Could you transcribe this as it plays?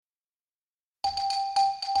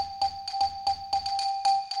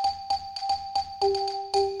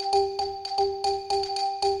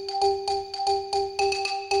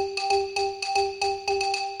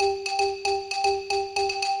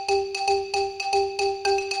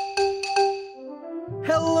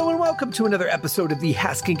welcome to another episode of the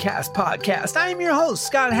Haskin Cast podcast. I am your host,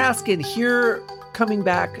 Scott Haskin, here coming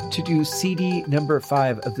back to do CD number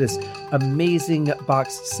 5 of this amazing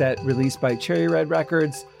box set released by Cherry Red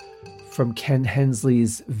Records from Ken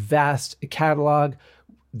Hensley's vast catalog.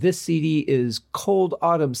 This CD is Cold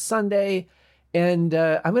Autumn Sunday, and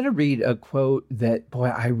I'm going to read a quote that, boy,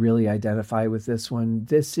 I really identify with this one.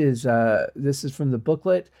 This is from the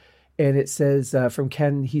booklet. And it says, from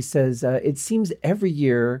Ken, he says, it seems every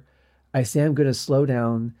year I say I'm going to slow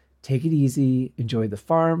down, take it easy, enjoy the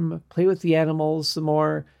farm, play with the animals some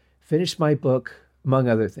more, finish my book, among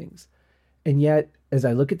other things. And yet, as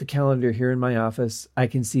I look at the calendar here in my office, I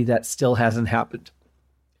can see that still hasn't happened.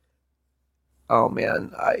 Oh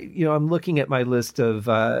man, I'm looking at my list of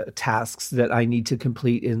tasks that I need to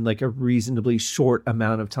complete in like a reasonably short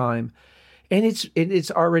amount of time. And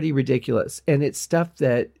it's already ridiculous. And it's stuff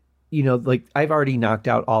that, like I've already knocked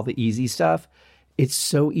out all the easy stuff. It's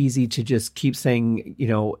so easy to just keep saying,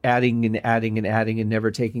 adding and adding and adding and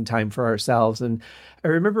never taking time for ourselves. And I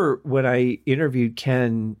remember when I interviewed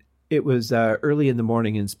Ken, it was early in the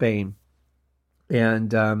morning in Spain.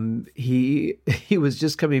 And he was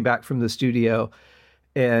just coming back from the studio.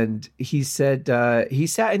 And he said he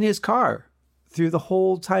sat in his car through the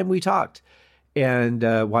whole time we talked. And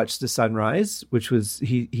watched the sunrise, which was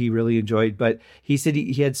he really enjoyed. But he said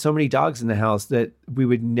he had so many dogs in the house that we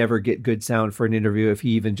would never get good sound for an interview if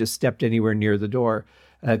he even just stepped anywhere near the door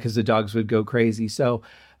because the dogs would go crazy. So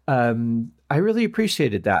I really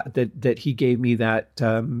appreciated that he gave me that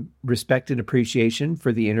respect and appreciation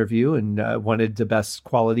for the interview and wanted the best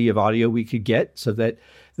quality of audio we could get so that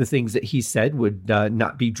the things that he said would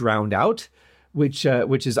not be drowned out. Which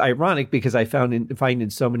is ironic because I find in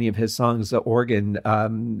so many of his songs the organ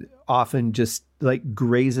often just like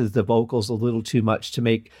grazes the vocals a little too much to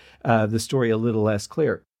make the story a little less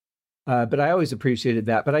clear. But I always appreciated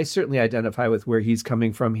that. But I certainly identify with where he's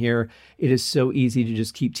coming from here. It is so easy to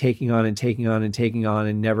just keep taking on and taking on and taking on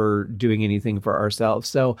and never doing anything for ourselves.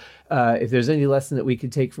 So if there's any lesson that we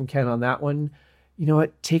could take from Ken on that one, you know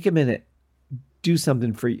what? Take a minute. Do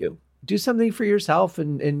something for you. Do something for yourself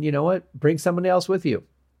and you know what? Bring somebody else with you.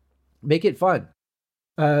 Make it fun.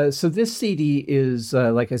 So this CD is,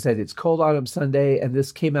 like I said, it's Cold Autumn Sunday, and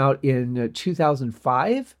this came out in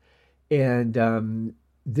 2005. And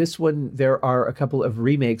this one, there are a couple of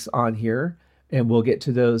remakes on here, and we'll get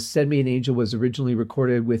to those. Send Me an Angel was originally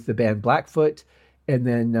recorded with the band Blackfoot, and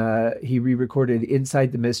then he re-recorded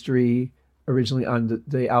Inside the Mystery, originally on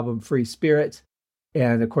the album Free Spirit.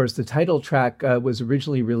 And of course, the title track was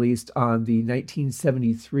originally released on the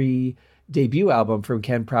 1973 debut album from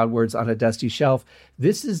Ken Proudwords, On a Dusty Shelf.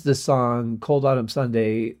 This is the song Cold Autumn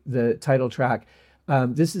Sunday, the title track.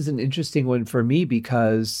 This is an interesting one for me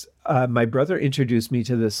because my brother introduced me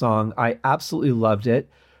to this song. I absolutely loved it.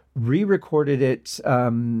 Re-recorded it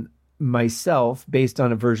myself based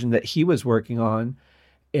on a version that he was working on,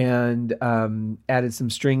 and added some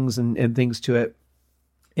strings and things to it.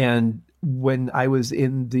 And when I was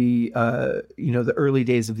in the early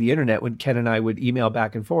days of the internet, when Ken and I would email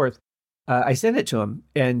back and forth, I sent it to him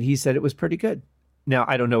and he said it was pretty good. Now,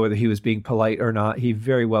 I don't know whether he was being polite or not. He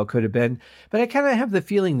very well could have been, but I kind of have the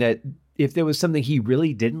feeling that if there was something he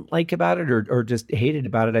really didn't like about it or just hated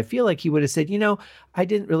about it, I feel like he would have said, I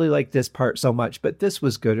didn't really like this part so much, but this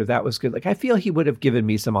was good or that was good. Like, I feel he would have given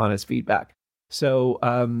me some honest feedback. So,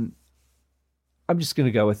 I'm just going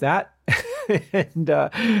to go with that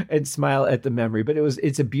and smile at the memory. But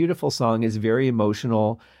it's a beautiful song. It's very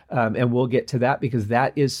emotional. And we'll get to that because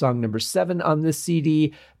that is song number 7 on this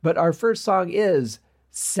CD. But our first song is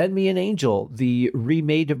Send Me an Angel, the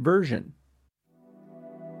remade version.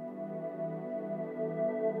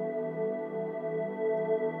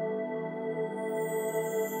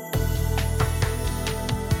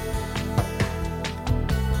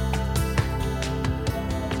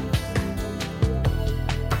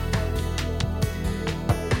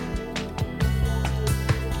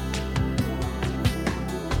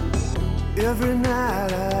 Every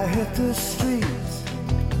night I hit the streets,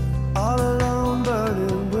 all alone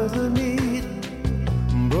burning with the need.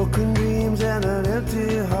 Broken dreams and an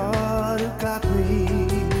empty heart have got me.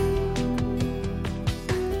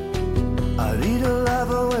 I need a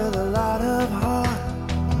lover with a lot of heart,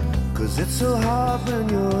 'cause it's so hard when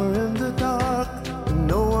you're in the dark and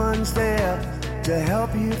no one's there to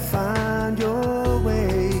help you find your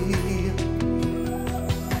way.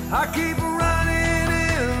 I keep running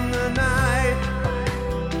in the night,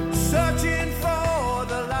 searching for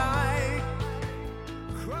the light,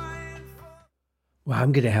 crying for... Well,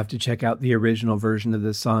 I'm going to have to check out the original version of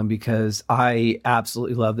this song because I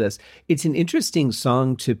absolutely love this. It's an interesting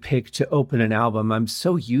song to pick to open an album. I'm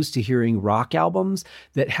so used to hearing rock albums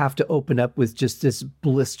that have to open up with just this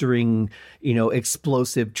blistering,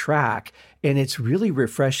 explosive track. And it's really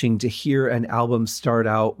refreshing to hear an album start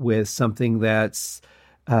out with something that's,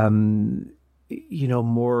 more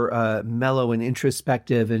mellow and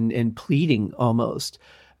introspective and pleading almost.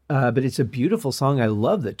 But it's a beautiful song. I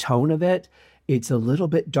love the tone of it. It's a little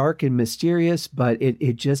bit dark and mysterious, but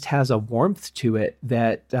it just has a warmth to it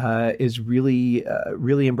that is really,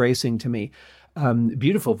 really embracing to me.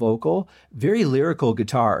 Beautiful vocal, very lyrical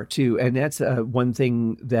guitar too. And that's one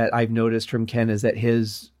thing that I've noticed from Ken is that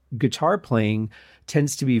his guitar playing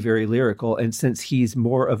tends to be very lyrical. And since he's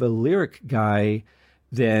more of a lyric guy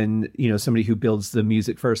than, somebody who builds the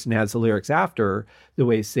music first and adds the lyrics after, the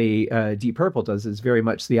way, say, Deep Purple does is very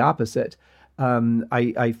much the opposite.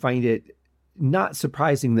 I find it not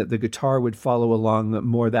surprising that the guitar would follow along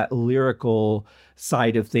more that lyrical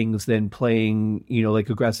side of things than playing, like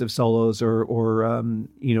aggressive solos or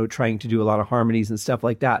trying to do a lot of harmonies and stuff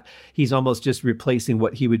like that. He's almost just replacing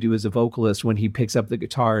what he would do as a vocalist when he picks up the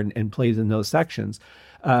guitar and plays in those sections.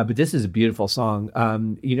 But this is a beautiful song.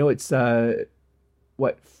 It's almost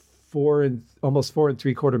 4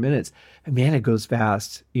 3/4 minutes. And man, it goes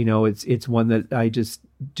fast. It's one that I just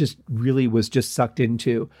really was just sucked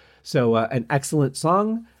into. So an excellent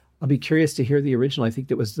song. I'll be curious to hear the original. I think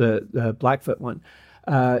that was the Blackfoot one.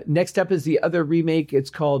 Next up is the other remake.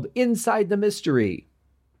 It's called Inside the Mystery,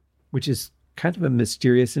 which is kind of a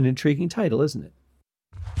mysterious and intriguing title, isn't it?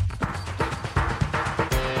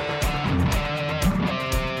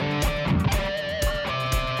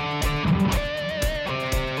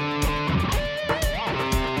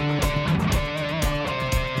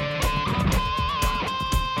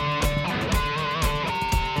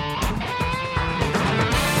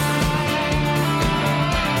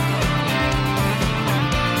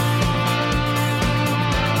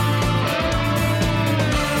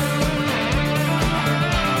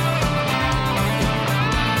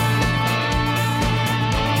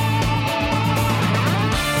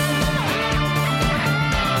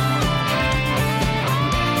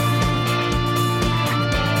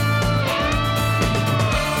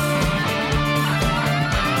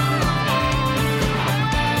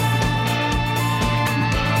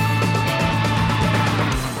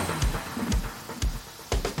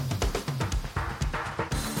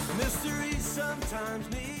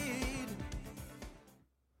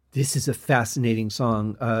 This is a fascinating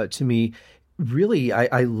song to me. Really,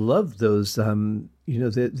 I love those, the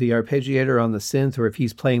arpeggiator on the synth, or if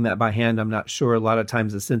he's playing that by hand, I'm not sure. A lot of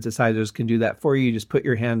times the synthesizers can do that for you. You just put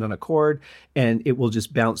your hand on a chord and it will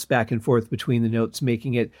just bounce back and forth between the notes,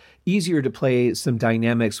 making it easier to play some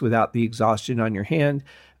dynamics without the exhaustion on your hand.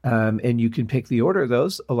 And you can pick the order of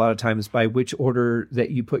those a lot of times by which order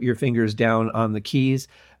that you put your fingers down on the keys.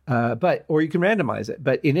 Or you can randomize it.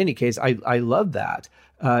 But in any case, I love that.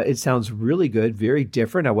 It sounds really good, very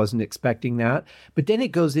different. I wasn't expecting that. But then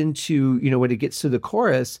it goes into, when it gets to the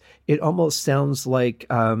chorus, it almost sounds like,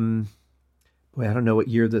 I don't know what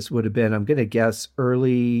year this would have been. I'm going to guess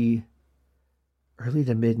early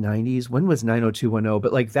to mid 90s. When was 90210?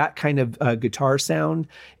 But like that kind of guitar sound,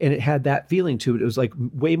 and it had that feeling to it. It was like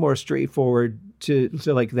way more straightforward to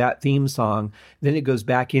like that theme song. Then it goes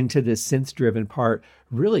back into this synth driven part.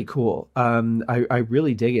 Really cool. I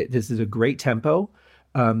really dig it. This is a great tempo.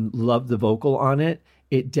 Love the vocal on it.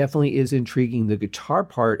 It definitely is intriguing. The guitar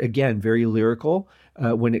part, again, very lyrical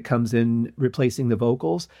when it comes in replacing the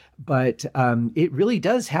vocals. But it really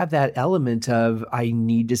does have that element of, I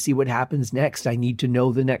need to see what happens next. I need to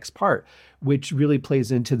know the next part, which really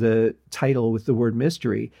plays into the title with the word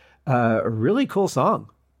mystery. A really cool song.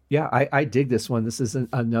 Yeah, I dig this one. This is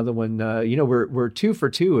another one. We're 2 for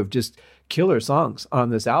 2 of just killer songs on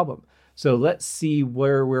this album. So let's see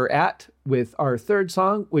where we're at with our third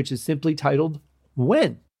song, which is simply titled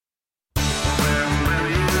When.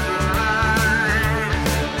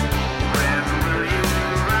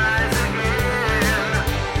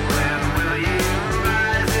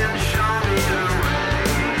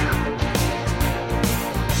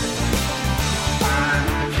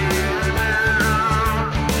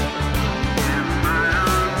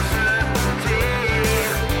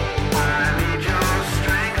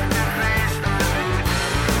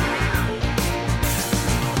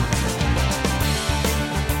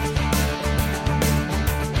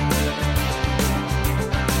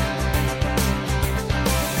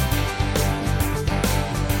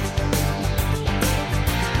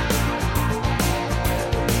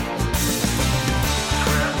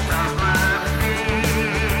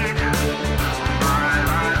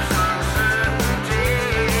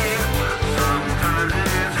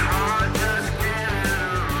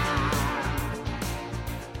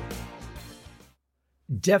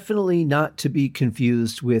 Definitely not to be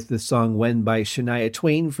confused with the song When by Shania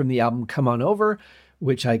Twain from the album Come On Over,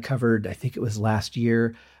 which I covered, I think it was last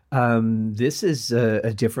year. This is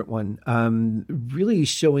a different one, really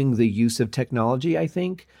showing the use of technology, I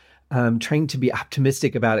think. Trying to be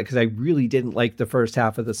optimistic about it because I really didn't like the first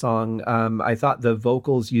half of the song. I thought the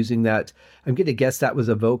vocals using that, I'm going to guess that was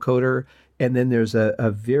a vocoder. And then there's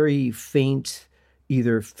a very faint,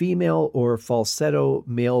 either female or falsetto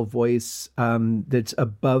male voice that's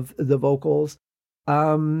above the vocals.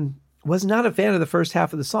 Was not a fan of the first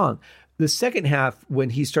half of the song. The second half,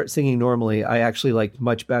 when he starts singing normally, I actually liked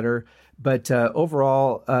much better. But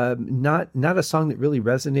overall, not a song that really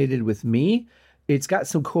resonated with me. It's got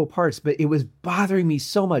some cool parts, but it was bothering me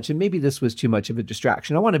so much. And maybe this was too much of a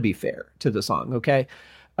distraction. I want to be fair to the song, okay?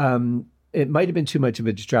 It might have been too much of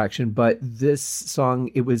a distraction, but this song,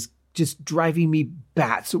 it was just driving me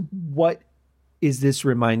bat. So what is this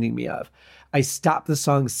reminding me of? I stopped the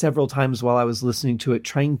song several times while I was listening to it,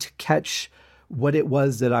 trying to catch what it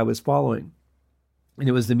was that I was following. And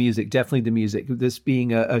it was the music, definitely the music. This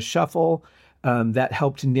being a shuffle, that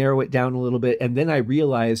helped narrow it down a little bit. And then I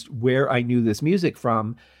realized where I knew this music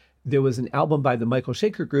from. There was an album by the Michael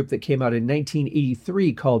Schenker Group that came out in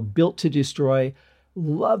 1983 called Built to Destroy.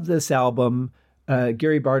 Love this album.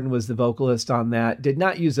 Gary Barden was the vocalist on that. Did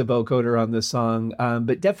not use a vocoder on this song,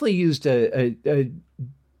 but definitely used a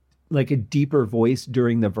deeper voice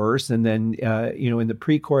during the verse. And then, in the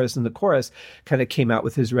pre-chorus and the chorus kind of came out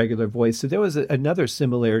with his regular voice. So there was another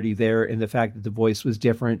similarity there in the fact that the voice was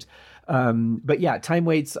different. But yeah, Time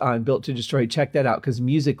Waits on Built to Destroy. Check that out because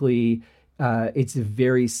musically, it's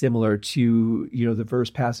very similar to, the verse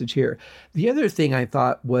passage here. The other thing I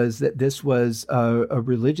thought was that this was a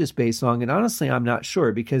religious-based song. And honestly, I'm not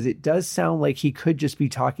sure because it does sound like he could just be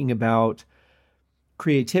talking about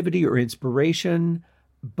creativity or inspiration.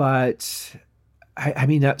 But I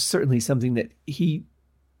mean, that's certainly something that he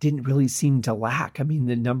didn't really seem to lack. I mean,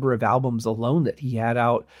 the number of albums alone that he had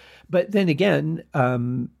out. But then again,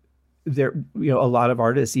 there, a lot of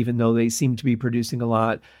artists, even though they seem to be producing a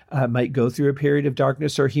lot, might go through a period of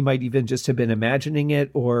darkness, or he might even just have been imagining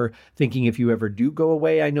it or thinking, if you ever do go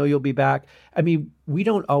away, I know you'll be back. I mean, we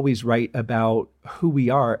don't always write about who we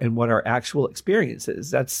are and what our actual experience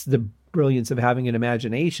is. That's the brilliance of having an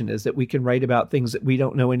imagination, is that we can write about things that we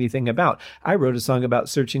don't know anything about. I wrote a song about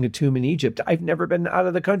searching a tomb in Egypt. I've never been out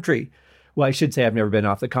of the country. Well, I should say I've never been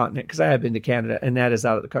off the continent because I have been to Canada, and that is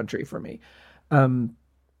out of the country for me.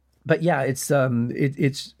 But yeah, it's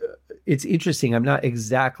interesting. I'm not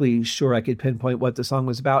exactly sure I could pinpoint what the song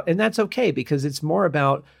was about, and that's okay because it's more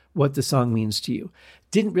about what the song means to you.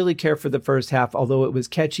 Didn't really care for the first half, although it was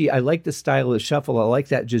catchy. I like the style of shuffle. I like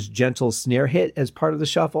that just gentle snare hit as part of the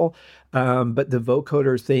shuffle. But the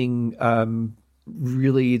vocoder thing,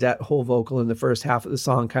 really, that whole vocal in the first half of the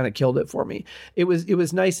song kind of killed it for me. It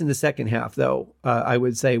was nice in the second half, though. I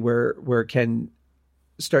would say where Ken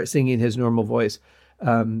starts singing his normal voice.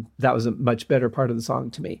 That was a much better part of the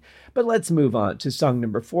song to me. But let's move on to song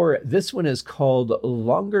number 4. This one is called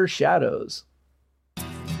Longer Shadows.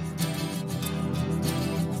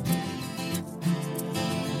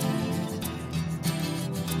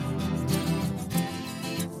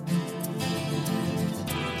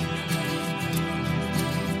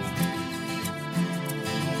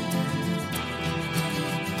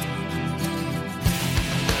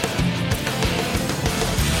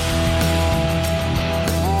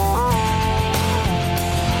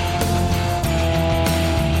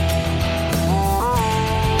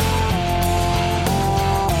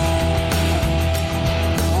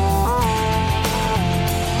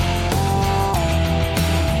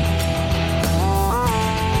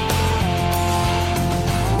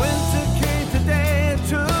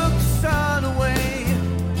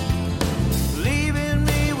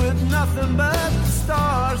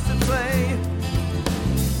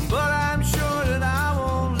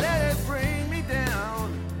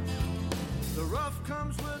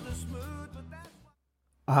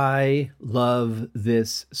 I love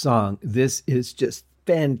this song. This is just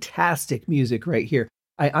fantastic music right here.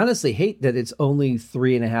 I honestly hate that it's only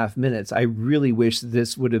 3.5 minutes. I really wish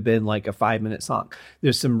this would have been like a 5-minute song.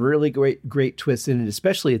 There's some really great twists in it,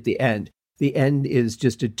 especially at the end. The end is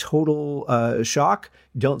just a total shock.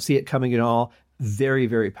 Don't see it coming at all. Very,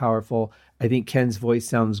 very powerful. I think Ken's voice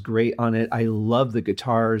sounds great on it. I love the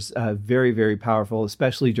guitars. Very, very powerful,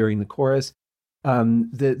 especially during the chorus.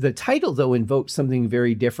 The title, though, invoked something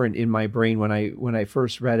very different in my brain when I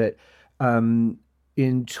first read it.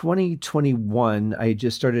 In 2021, I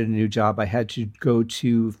just started a new job. I had to go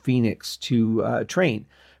to Phoenix to train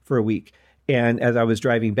for a week. And as I was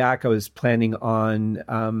driving back, I was planning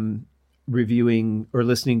on reviewing or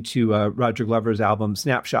listening to Roger Glover's album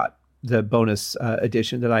Snapshot, the bonus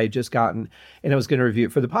edition that I had just gotten. And I was going to review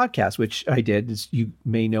it for the podcast, which I did, as you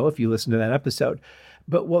may know if you listen to that episode.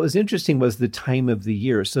 But what was interesting was the time of the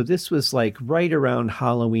year. So this was like right around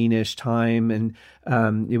Halloween-ish time. And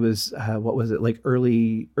it was, what was it, like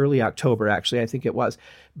early October, actually, I think it was.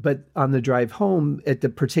 But on the drive home, at the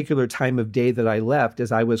particular time of day that I left,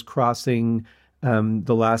 as I was crossing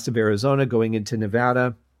the last of Arizona, going into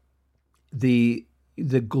Nevada, the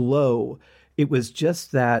glow, it was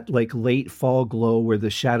just that like late fall glow where the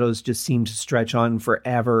shadows just seemed to stretch on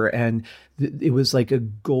forever. And it was like a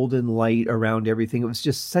golden light around everything. It was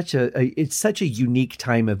just it's such a unique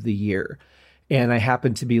time of the year. And I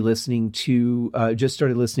happened to be just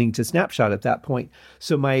started listening to Snapshot at that point.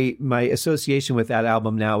 So my association with that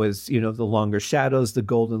album now is, the longer shadows, the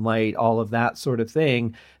golden light, all of that sort of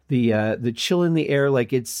thing. The chill in the air,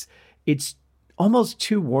 like it's almost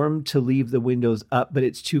too warm to leave the windows up, but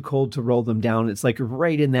it's too cold to roll them down. It's like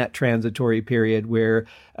right in that transitory period where,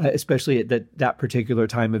 especially at that particular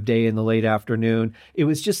time of day in the late afternoon, it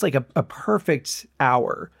was just like a perfect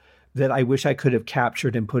hour that I wish I could have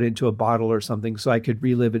captured and put into a bottle or something so I could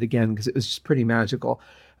relive it again, because it was just pretty magical.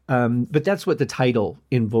 But that's what the title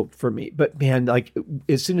invoked for me. But man, like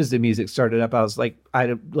as soon as the music started up, I was like,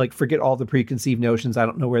 forget all the preconceived notions. I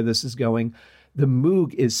don't know where this is going. The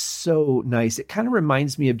Moog is so nice. It kind of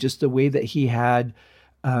reminds me of just the way that he had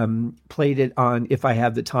played it on If I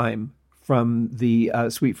Have the Time from the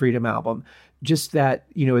Sweet Freedom album. Just that,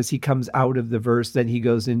 as he comes out of the verse, then he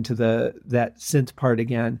goes into that synth part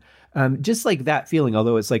again. Just like that feeling,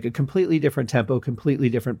 although it's like a completely different tempo, completely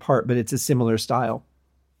different part, but it's a similar style.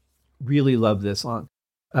 Really love this song.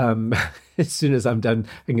 As soon as I'm done,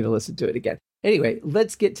 I'm going to listen to it again. Anyway,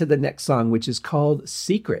 let's get to the next song, which is called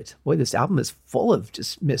Secret. Boy, this album is full of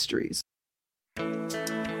just mysteries.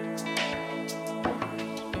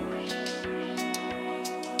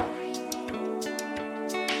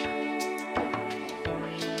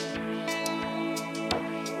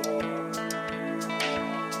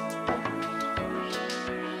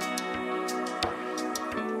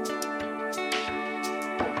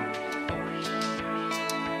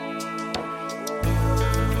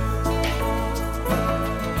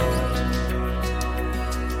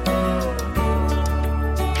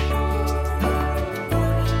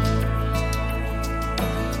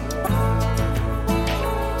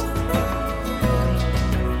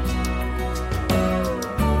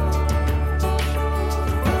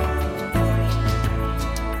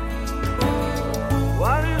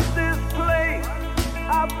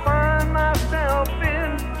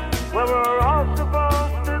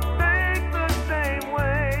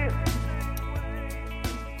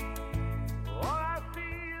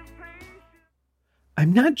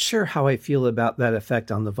 I'm not sure how I feel about that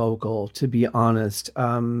effect on the vocal, to be honest.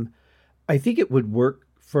 I think it would work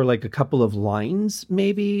for like a couple of lines,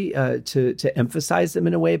 maybe to emphasize them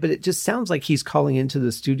in a way, but it just sounds like he's calling into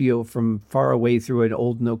the studio from far away through an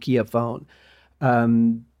old Nokia phone.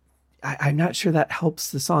 I'm not sure that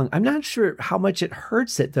helps the song. I'm not sure how much it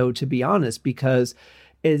hurts it, though, to be honest, because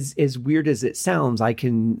as weird as it sounds, I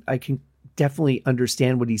can definitely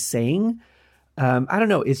understand what he's saying. I don't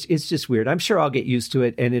know. It's just weird. I'm sure I'll get used to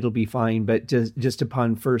it and it'll be fine. But just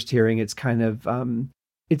upon first hearing, it's kind of,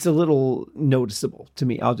 it's a little noticeable to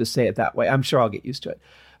me. I'll just say it that way. I'm sure I'll get used to it.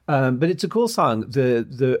 But it's a cool song.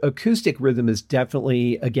 The acoustic rhythm is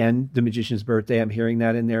definitely, again, The Magician's Birthday. I'm hearing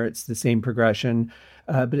that in there. It's the same progression.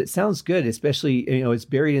 But it sounds good, especially, it's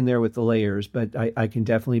buried in there with the layers, but I can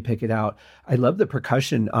definitely pick it out. I love the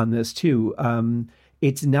percussion on this too.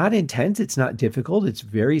 It's not intense. It's not difficult. It's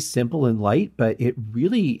very simple and light, but it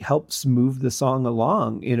really helps move the song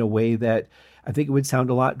along in a way that I think it would sound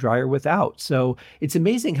a lot drier without. So it's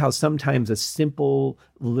amazing how sometimes a simple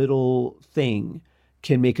little thing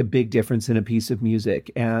can make a big difference in a piece of music.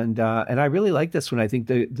 And I really like this one. I think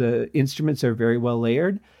the instruments are very well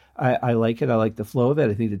layered. I like it. I like the flow of it.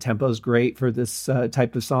 I think the tempo is great for this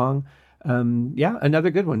type of song.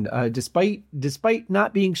 Another good one. Despite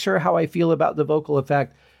not being sure how I feel about the vocal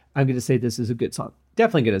effect, I'm going to say this is a good song.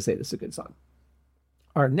 Definitely going to say this is a good song.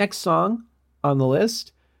 Our next song on the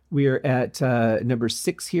list, we are at number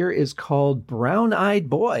 6 here, is called Brown Eyed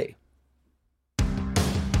Boy.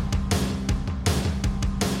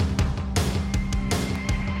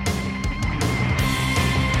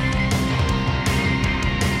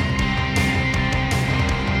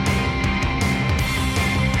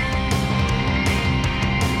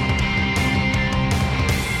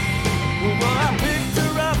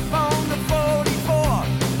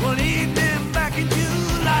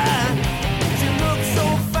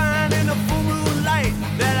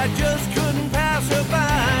 Just could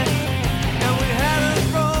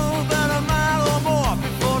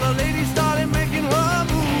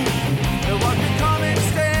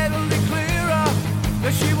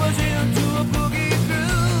was into a boogie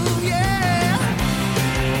groove, yeah.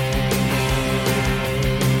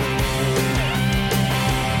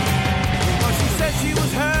 Well, she said she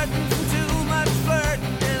was hurting from too much flirt,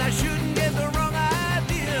 and I shouldn't get the wrong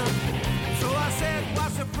idea. So I said,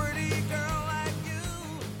 what's a pretty girl like you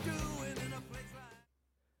doing in a place like...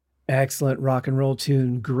 Excellent rock and roll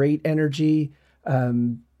tune. Great energy.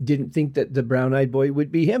 Didn't think that the brown-eyed boy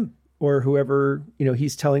would be him or whoever,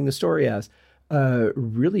 he's telling the story as.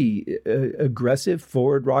 Really aggressive,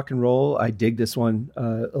 forward rock and roll. I dig this one.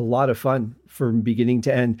 A lot of fun from beginning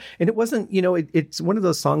to end. And it wasn't, it's one of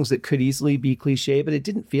those songs that could easily be cliche, but it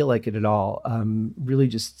didn't feel like it at all. Really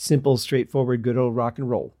just simple, straightforward, good old rock and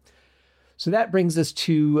roll. So that brings us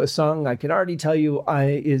to a song I can already tell you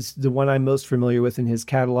is the one I'm most familiar with in his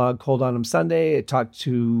catalog, Cold Autumn Sunday. I talked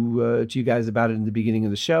to you guys about it in the beginning of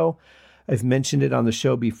the show. I've mentioned it on the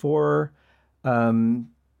show before.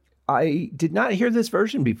 I did not hear this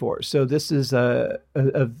version before. So this is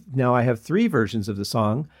now I have 3 versions of the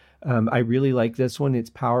song. I really like this one. It's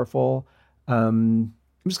powerful. I'm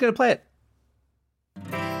just going to play it.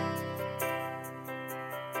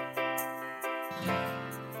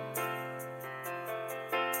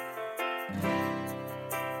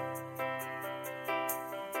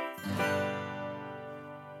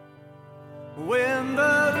 When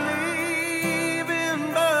the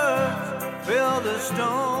leaving birds fill the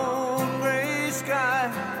stone gray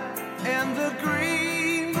sky, and the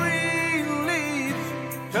green, green leaves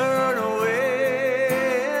turn away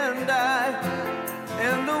and die,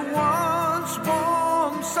 and the once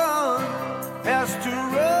warm sun has to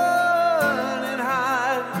run and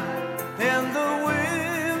hide, and the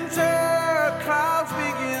winter clouds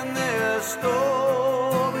begin their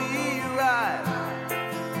stormy ride.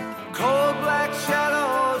 Cold black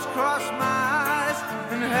shadows cross my eyes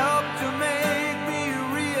and help to make me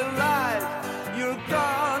realize you're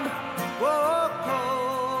gone. Oh,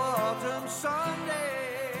 cold autumn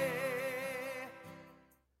Sunday.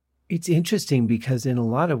 It's interesting because in a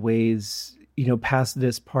lot of ways, past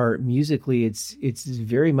this part musically, it's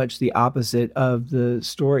very much the opposite of the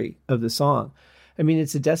story of the song. I mean,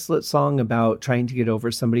 it's a desolate song about trying to get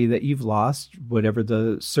over somebody that you've lost, whatever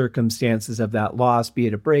the circumstances of that loss, be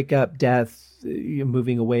it a breakup, death,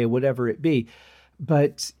 moving away, whatever it be.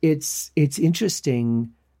 But it's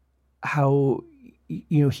interesting how,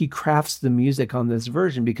 he crafts the music on this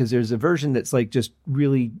version, because there's a version that's like just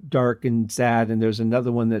really dark and sad, and there's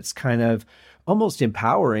another one that's kind of almost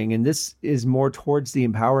empowering. And this is more towards the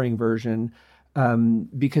empowering version.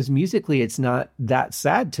 Because musically it's not that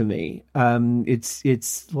sad to me.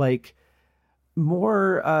 It's like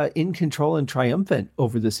more in control and triumphant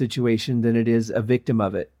over the situation than it is a victim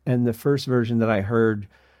of it. And the first version that I heard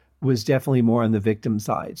was definitely more on the victim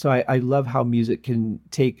side. So I love how music can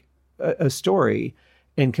take a story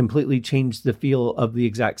and completely change the feel of the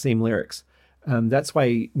exact same lyrics. That's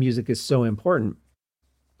why music is so important.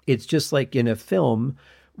 It's just like in a film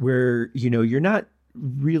where, you're not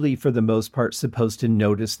really, for the most part, supposed to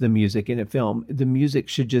notice the music in a film. The music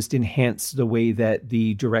should just enhance the way that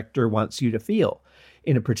the director wants you to feel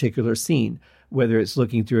in a particular scene, whether it's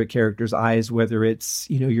looking through a character's eyes, whether it's,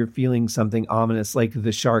 you're feeling something ominous, like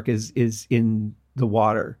the shark is in the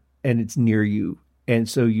water and it's near you. And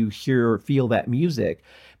so you hear or feel that music.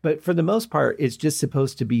 But for the most part, it's just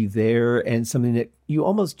supposed to be there and something that you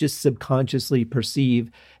almost just subconsciously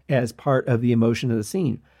perceive as part of the emotion of the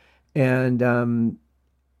scene. And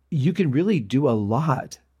you can really do a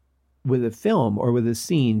lot with a film or with a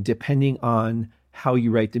scene depending on how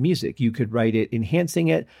you write the music. You could write it enhancing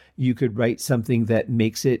it. You could write something that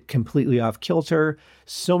makes it completely off kilter.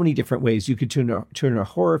 So many different ways. You could turn a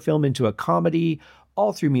horror film into a comedy,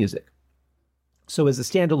 all through music. So as a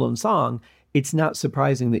standalone song, it's not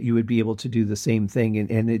surprising that you would be able to do the same thing.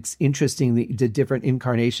 And it's interesting, the different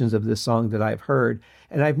incarnations of this song that I've heard.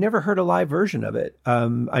 And I've never heard a live version of it.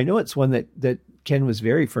 I know it's one that Ken was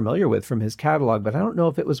very familiar with from his catalog, but I don't know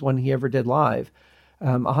if it was one he ever did live.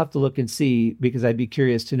 I'll have to look and see, because I'd be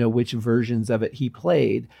curious to know which versions of it he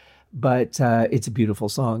played. But it's a beautiful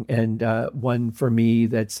song, and one for me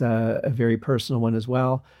that's a very personal one as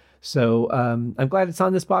well. So I'm glad it's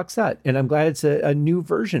on this box set, and I'm glad it's a new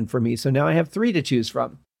version for me. So now I have 3 to choose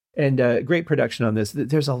from, and great production on this.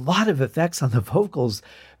 There's a lot of effects on the vocals,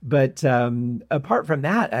 but apart from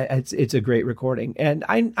that, it's a great recording. And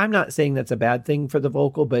I'm not saying that's a bad thing for the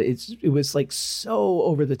vocal, but it was like so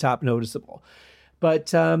over the top noticeable.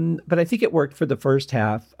 But I think it worked for the first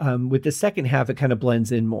half. With the second half, it kind of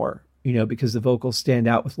blends in more, because the vocals stand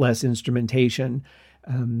out with less instrumentation.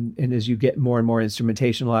 And as you get more and more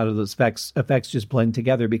instrumentation, a lot of those effects just blend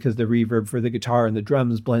together because the reverb for the guitar and the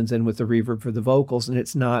drums blends in with the reverb for the vocals, and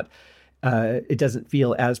it's not, it doesn't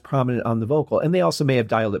feel as prominent on the vocal. And they also may have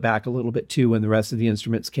dialed it back a little bit too when the rest of the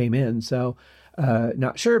instruments came in. So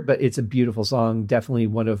not sure, but it's a beautiful song. Definitely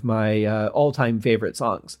one of my all-time favorite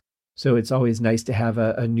songs. So it's always nice to have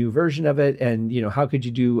a new version of it. And, how could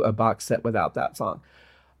you do a box set without that song?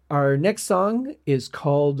 Our next song is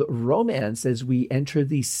called Romance as we enter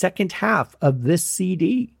the second half of this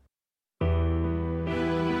CD.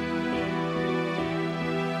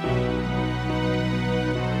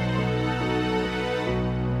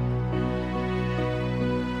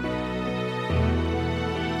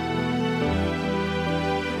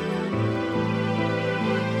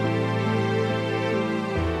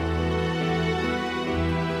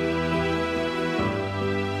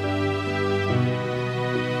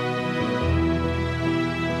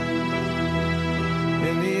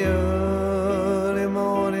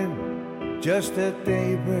 Just at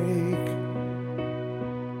daybreak,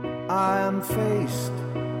 I am faced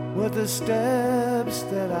with the steps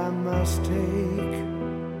that I must take,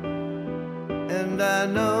 and I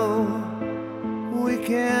know we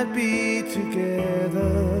can't be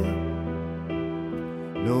together.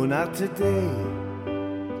 No, not today,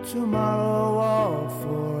 tomorrow or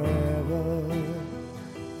forever,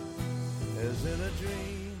 as in a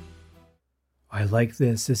dream. I like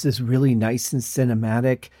this. This is really nice and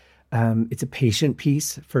cinematic. It's a patient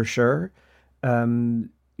piece for sure.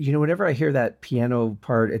 Whenever I hear that piano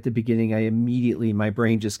part at the beginning, my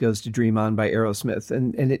brain just goes to Dream On by Aerosmith.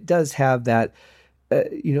 And it does have that,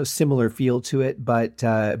 similar feel to it, but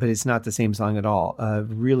it's not the same song at all.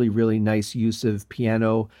 Really, really nice use of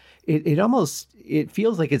piano. It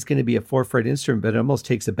feels like it's going to be a 4-fret instrument, but it almost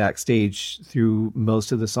takes it backstage through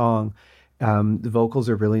most of the song. The vocals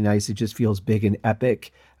are really nice. It just feels big and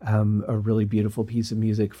epic. A really beautiful piece of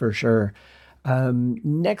music for sure.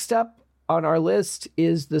 Next up on our list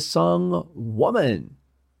is the song Woman.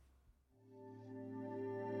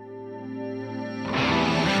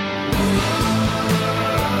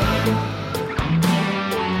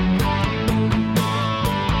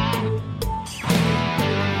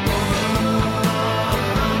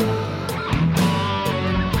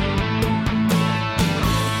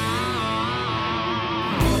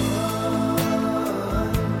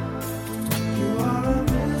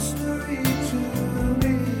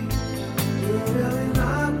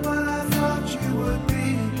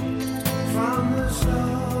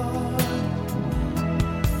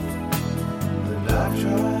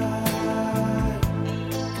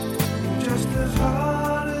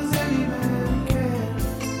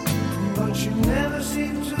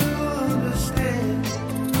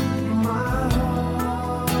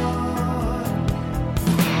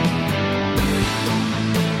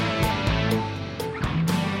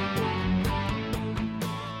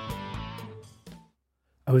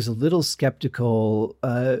 I was a little skeptical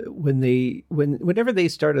whenever they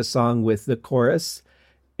start a song with the chorus,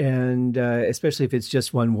 and especially if it's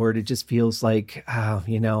just one word, it just feels like, I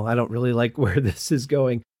don't really like where this is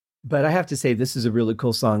going. But I have to say, this is a really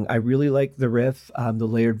cool song. I really like the riff. The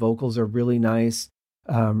layered vocals are really nice.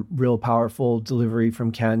 Real powerful delivery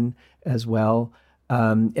from Ken as well.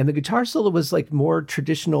 And the guitar solo was like more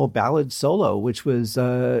traditional ballad solo, which was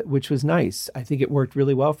nice. I think it worked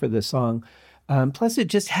really well for this song. Plus, it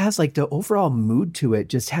just has like the overall mood to it.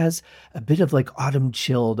 Just has a bit of like autumn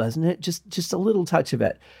chill, doesn't it? Just a little touch of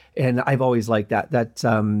it. And I've always liked that.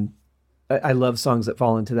 I love songs that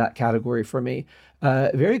fall into that category for me.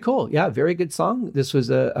 Very cool. Yeah, very good song. This was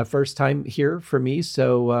a first time here for me,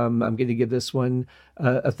 so I'm going to give this one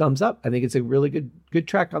a thumbs up. I think it's a really good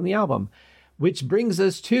track on the album. Which brings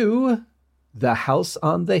us to The House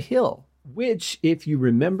on the Hill, which, if you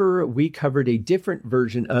remember, we covered a different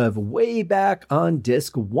version of way back on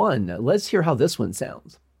disc 1. Let's hear how this one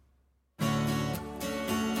sounds.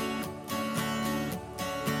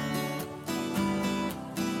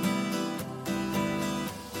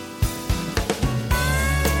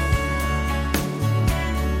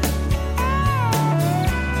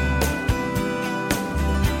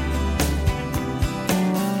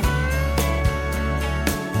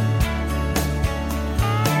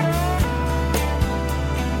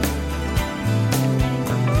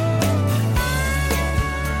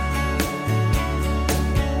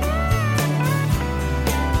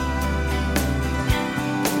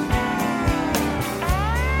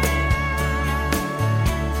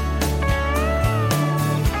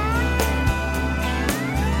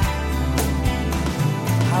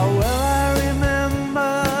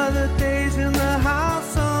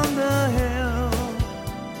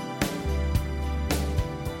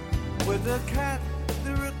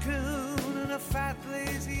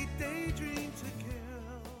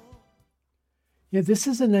 Yeah, this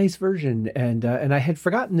is a nice version, and I had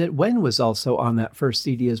forgotten that When was also on that first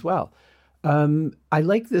CD as well. I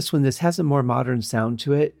like this one. This has a more modern sound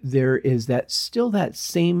to it. There is that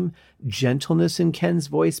same gentleness in Ken's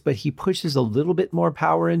voice, but he pushes a little bit more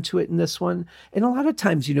power into it in this one. And a lot of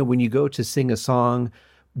times, when you go to sing a song,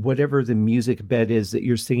 whatever the music bed is that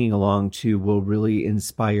you're singing along to will really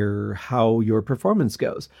inspire how your performance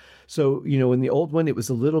goes. So, in the old one, it was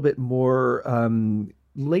a little bit more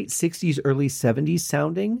late 60s, early 70s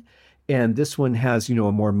sounding. And this one has, a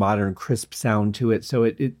more modern, crisp sound to it.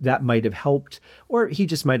 So that might have helped, or he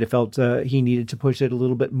just might have felt he needed to push it a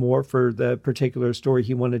little bit more for the particular story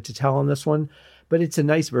he wanted to tell on this one. But it's a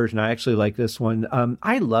nice version. I actually like this one.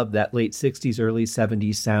 I love that late 60s, early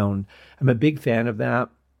 70s sound. I'm a big fan of that.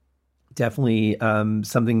 Definitely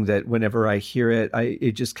something that whenever I hear it,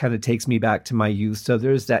 it just kind of takes me back to my youth. So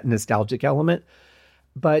there's that nostalgic element.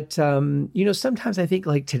 But, sometimes I think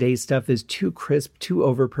like today's stuff is too crisp, too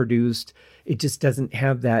overproduced. It just doesn't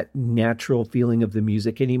have that natural feeling of the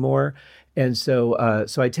music anymore. And so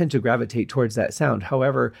I tend to gravitate towards that sound.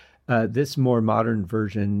 However, this more modern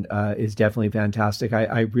version is definitely fantastic.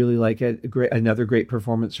 I really like it. Another great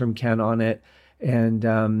performance from Ken on it. And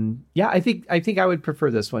I think I would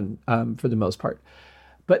prefer this one for the most part.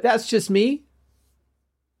 But that's just me.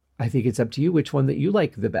 I think it's up to you which one that you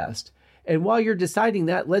like the best. And while you're deciding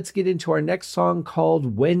that, let's get into our next song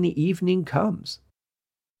called When Evening Comes.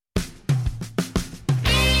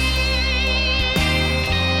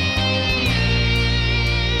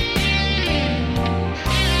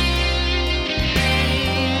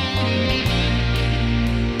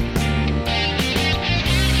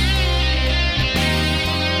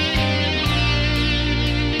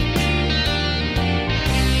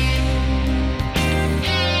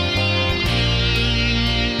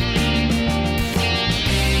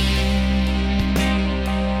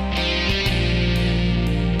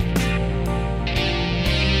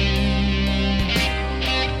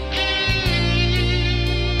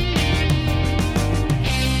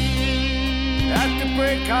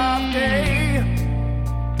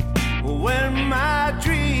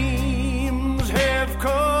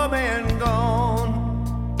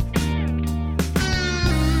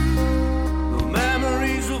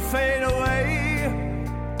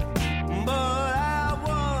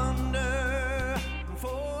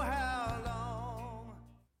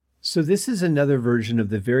 So this is another version of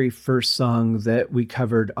the very first song that we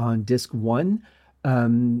covered on disc 1.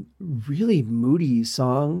 Really moody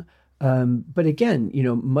song. But again,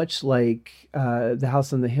 much like The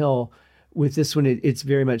House on the Hill, with this one, it's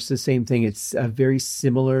very much the same thing. It's a very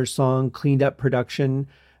similar song, cleaned up production.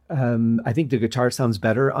 I think the guitar sounds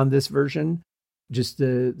better on this version, just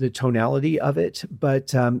the tonality of it.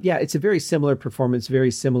 But it's a very similar performance,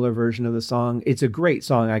 very similar version of the song. It's a great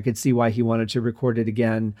song. I could see why he wanted to record it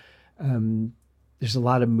again. There's a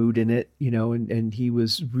lot of mood in it, and he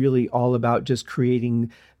was really all about just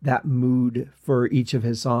creating that mood for each of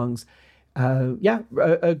his songs.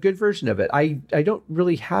 A good version of it. I don't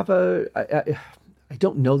really have I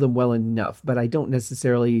don't know them well enough, but I don't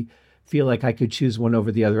necessarily feel like I could choose one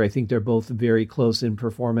over the other. I think they're both very close in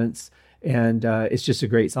performance, and it's just a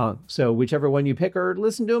great song. So whichever one you pick, or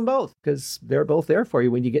listen to them both, because they're both there for you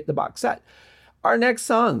when you get the box set. Our next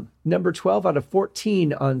song, number 12 out of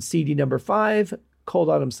 14 on CD number 5, Cold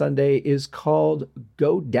Autumn Sunday, is called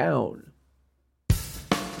Go Down.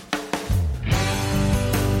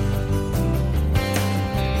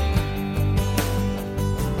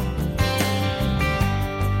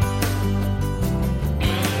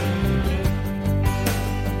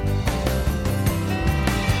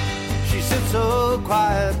 She sits so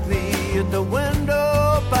quietly at the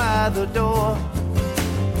window by the door,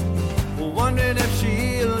 wondering if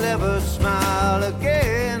she'll ever smile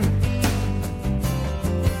again.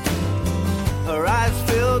 Her eyes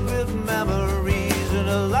filled with memories and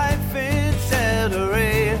a life in sad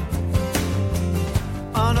array,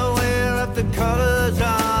 unaware of the colors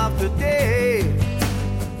of the day.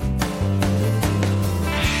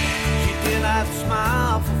 She did not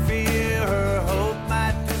smile for fear her hope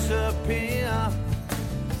might disappear,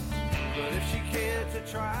 but if she cared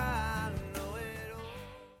to try,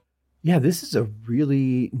 yeah, this is a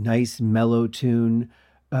really nice mellow tune.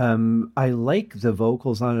 I like the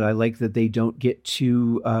vocals on it. I like that they don't get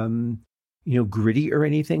too, gritty or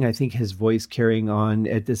anything. I think his voice carrying on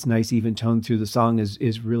at this nice even tone through the song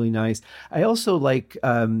is really nice. I also like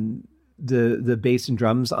the bass and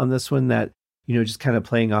drums on this one, that, just kind of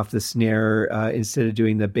playing off the snare instead of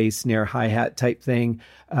doing the bass snare hi-hat type thing.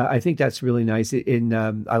 I think that's really nice.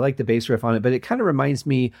 I like the bass riff on it, but it kind of reminds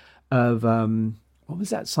me of... what was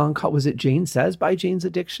that song called? Was it Jane Says by Jane's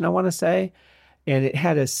Addiction, I want to say? And it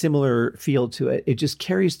had a similar feel to it. It just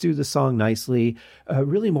carries through the song nicely,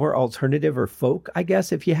 really more alternative or folk, I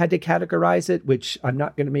guess, if you had to categorize it, which I'm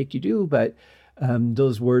not going to make you do, but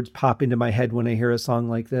those words pop into my head when I hear a song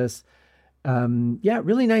like this. Yeah,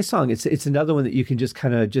 really nice song. It's another one that you can just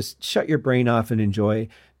kind of just shut your brain off and enjoy.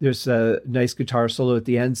 There's a nice guitar solo at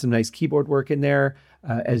the end, some nice keyboard work in there,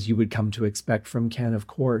 as you would come to expect from Ken, of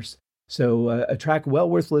course. So a track well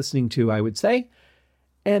worth listening to, I would say.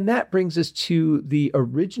 And that brings us to the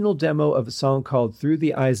original demo of a song called Through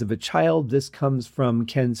the Eyes of a Child. This comes from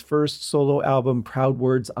Ken's first solo album, Proud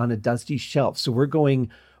Words on a Dusty Shelf. So we're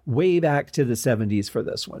going way back to the 70s for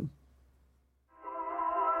this one.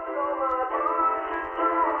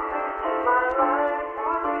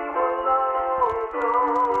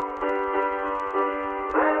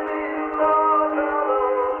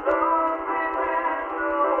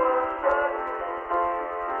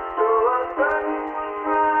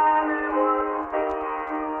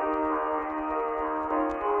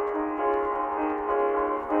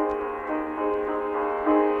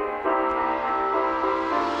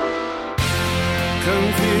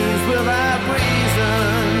 Confused without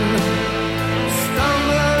reason,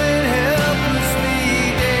 stumbling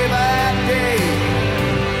helplessly day by day.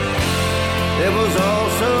 It was all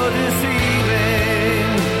so deceiving,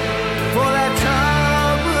 for that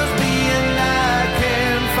child was me and I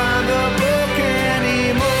can't find the book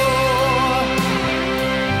anymore.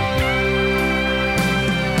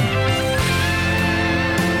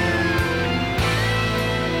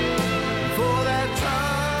 For that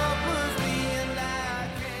child was me and I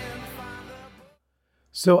can't find the book.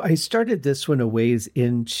 So I started this one a ways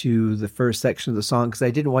into the first section of the song because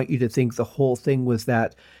I didn't want you to think the whole thing was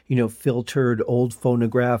that, filtered old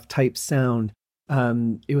phonograph type sound.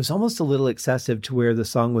 It was almost a little excessive to where the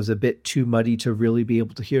song was a bit too muddy to really be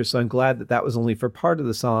able to hear. So I'm glad that that was only for part of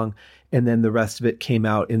the song. And then the rest of it came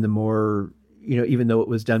out in the more, even though it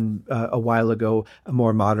was done a while ago, a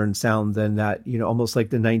more modern sound than that, almost like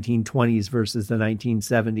the 1920s versus the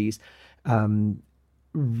 1970s.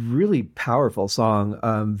 Really powerful song,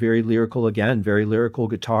 very lyrical again, very lyrical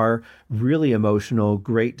guitar, really emotional,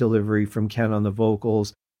 great delivery from Ken on the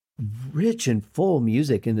vocals, rich and full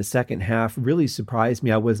music in the second half, really surprised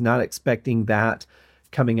me. I was not expecting that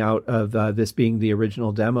coming out of this being the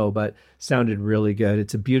original demo, but sounded really good.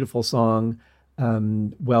 It's a beautiful song,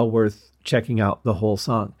 well worth checking out the whole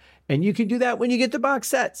song. And you can do that when you get the box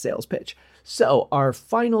set, sales pitch. So our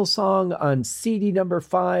final song on CD number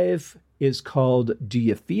 5 is called Do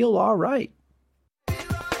You Feel All Right?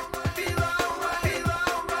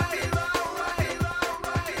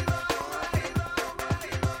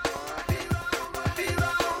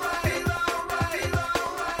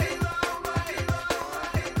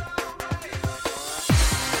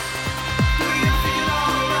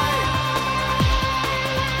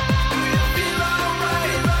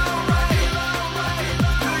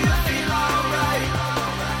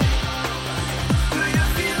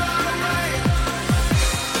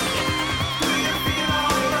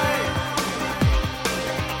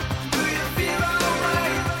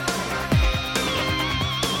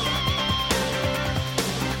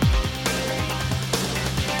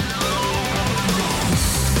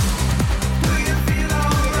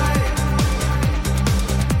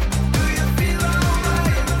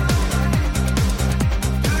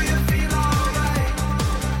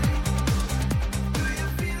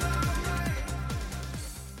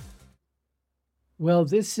 Well,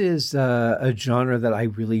 this is a genre that I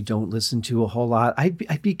really don't listen to a whole lot.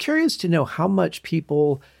 I'd be curious to know how much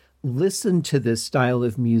people listen to this style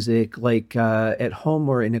of music, like at home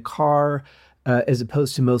or in a car, as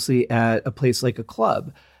opposed to mostly at a place like a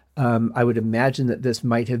club. I would imagine that this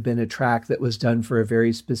might have been a track that was done for a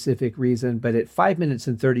very specific reason, but at 5 minutes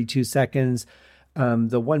and 32 seconds,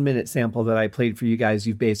 the 1 minute sample that I played for you guys,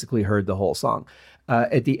 you've basically heard the whole song.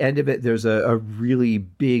 At the end of it, there's a really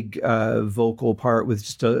big vocal part with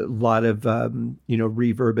just a lot of,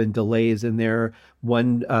 reverb and delays in there.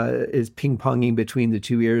 One is ping-ponging between the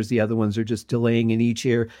two ears. The other ones are just delaying in each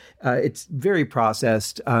ear. It's very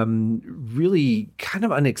processed, really kind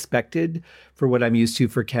of unexpected for what I'm used to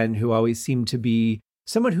for Ken, who always seemed to be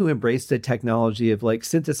someone who embraced the technology of like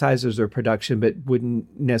synthesizers or production, but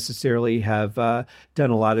wouldn't necessarily have done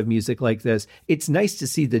a lot of music like this. It's nice to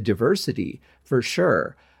see the diversity for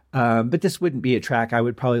sure. But this wouldn't be a track I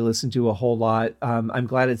would probably listen to a whole lot. I'm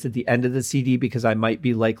glad it's at the end of the CD because I might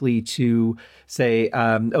be likely to say,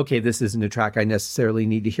 okay, this isn't a track I necessarily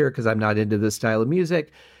need to hear because I'm not into this style of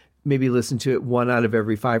music. Maybe listen to it 1 out of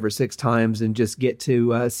every 5 or 6 times and just get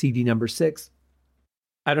to CD number 6.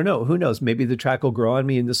 I don't know. Who knows? Maybe the track will grow on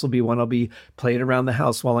me and this will be one I'll be playing around the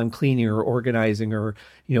house while I'm cleaning or organizing or,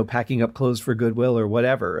 packing up clothes for Goodwill or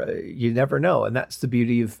whatever. You never know. And that's the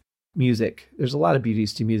beauty of music. There's a lot of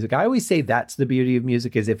beauties to music. I always say that's the beauty of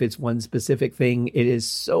music, is if it's one specific thing, it is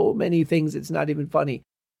so many things. It's not even funny.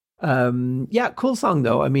 Yeah, cool song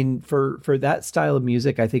though. I mean, for that style of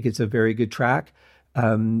music, I think it's a very good track.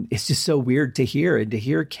 It's just so weird to hear, and to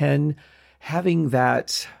hear Ken having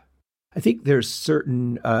that. I think there's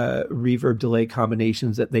certain reverb delay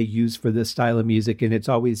combinations that they use for this style of music, and it's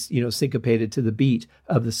always, syncopated to the beat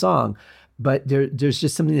of the song. But there's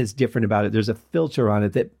just something that's different about it. There's a filter on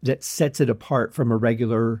it that sets it apart from a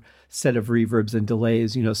regular set of reverbs and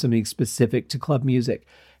delays, something specific to club music.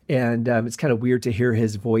 And it's kind of weird to hear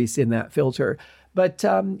his voice in that filter. But,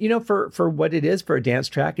 for what it is, for a dance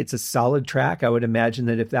track, it's a solid track. I would imagine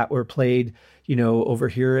that if that were played, over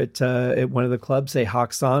here at one of the clubs, say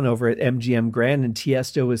Hawks On over at MGM Grand, and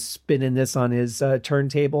Tiesto was spinning this on his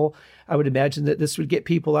turntable, I would imagine that this would get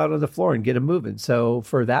people out on the floor and get them moving. So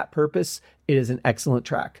for that purpose, it is an excellent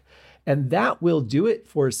track. And that will do it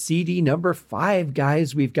for CD number 5,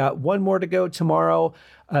 guys. We've got one more to go tomorrow.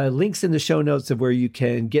 Links in the show notes of where you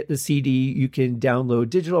can get the CD. You can download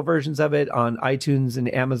digital versions of it on iTunes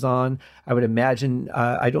and Amazon. I would imagine,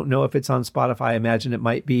 I don't know if it's on Spotify. I imagine it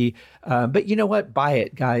might be. But you know what? Buy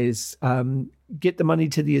it, guys. Get the money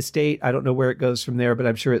to the estate. I don't know where it goes from there, but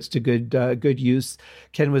I'm sure it's to good use.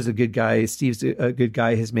 Ken was a good guy. Steve's a good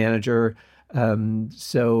guy, his manager. I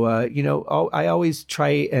always try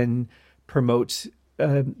and promote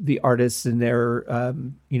the artists and their,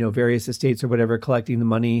 various estates or whatever, collecting the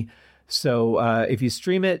money. So if you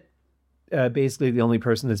stream it, basically the only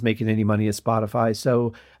person that's making any money is Spotify.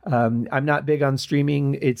 So I'm not big on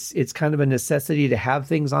streaming. It's kind of a necessity to have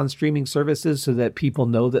things on streaming services so that people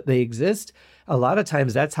know that they exist. A lot of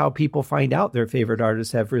times that's how people find out their favorite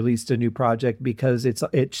artists have released a new project, because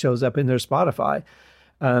it shows up in their Spotify.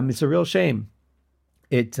 It's a real shame.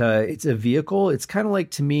 It's a vehicle. It's kind of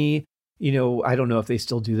like, to me, I don't know if they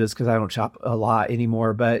still do this because I don't shop a lot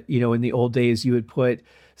anymore, but, in the old days, you would put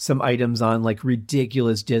some items on like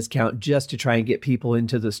ridiculous discount just to try and get people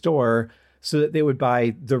into the store so that they would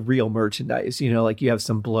buy the real merchandise. Like you have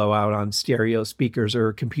some blowout on stereo speakers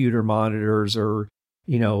or computer monitors or,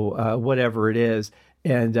 whatever it is.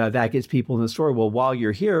 And that gets people in the store. Well, while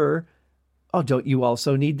you're here, oh, don't you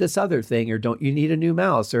also need this other thing? Or don't you need a new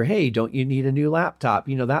mouse? Or, hey, don't you need a new laptop?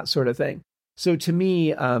 That sort of thing. So to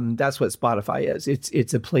me, that's what Spotify is.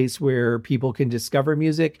 It's a place where people can discover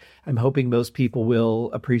music. I'm hoping most people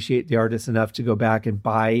will appreciate the artist enough to go back and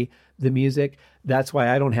buy the music. That's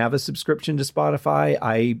why I don't have a subscription to Spotify.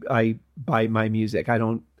 I buy my music. I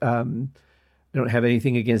don't have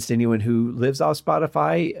anything against anyone who lives off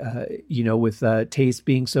Spotify. With taste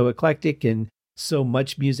being so eclectic and so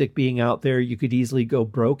much music being out there, you could easily go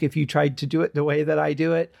broke if you tried to do it the way that I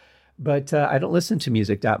do it. But I don't listen to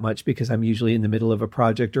music that much because I'm usually in the middle of a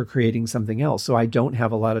project or creating something else. So I don't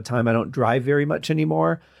have a lot of time. I don't drive very much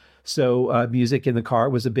anymore. So music in the car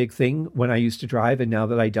was a big thing when I used to drive. And now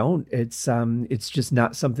that I don't, it's just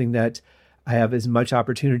not something that I have as much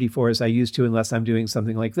opportunity for as I used to, unless I'm doing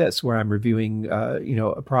something like this where I'm reviewing,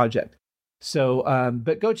 a project. So,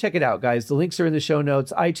 but go check it out, guys. The links are in the show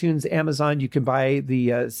notes. iTunes, Amazon. You can buy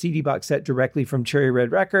the CD box set directly from Cherry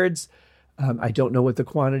Red Records. I don't know what the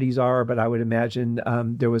quantities are, but I would imagine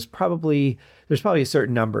there's probably a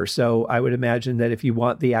certain number. So I would imagine that if you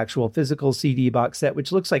want the actual physical CD box set,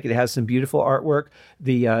 which looks like it has some beautiful artwork,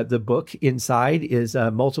 the book inside is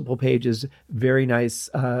multiple pages, very nice,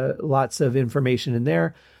 lots of information in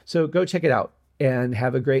there. So go check it out and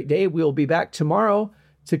have a great day. We'll be back tomorrow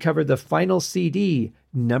to cover the final CD,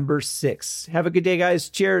 number 6. Have a good day, guys.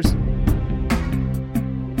 Cheers.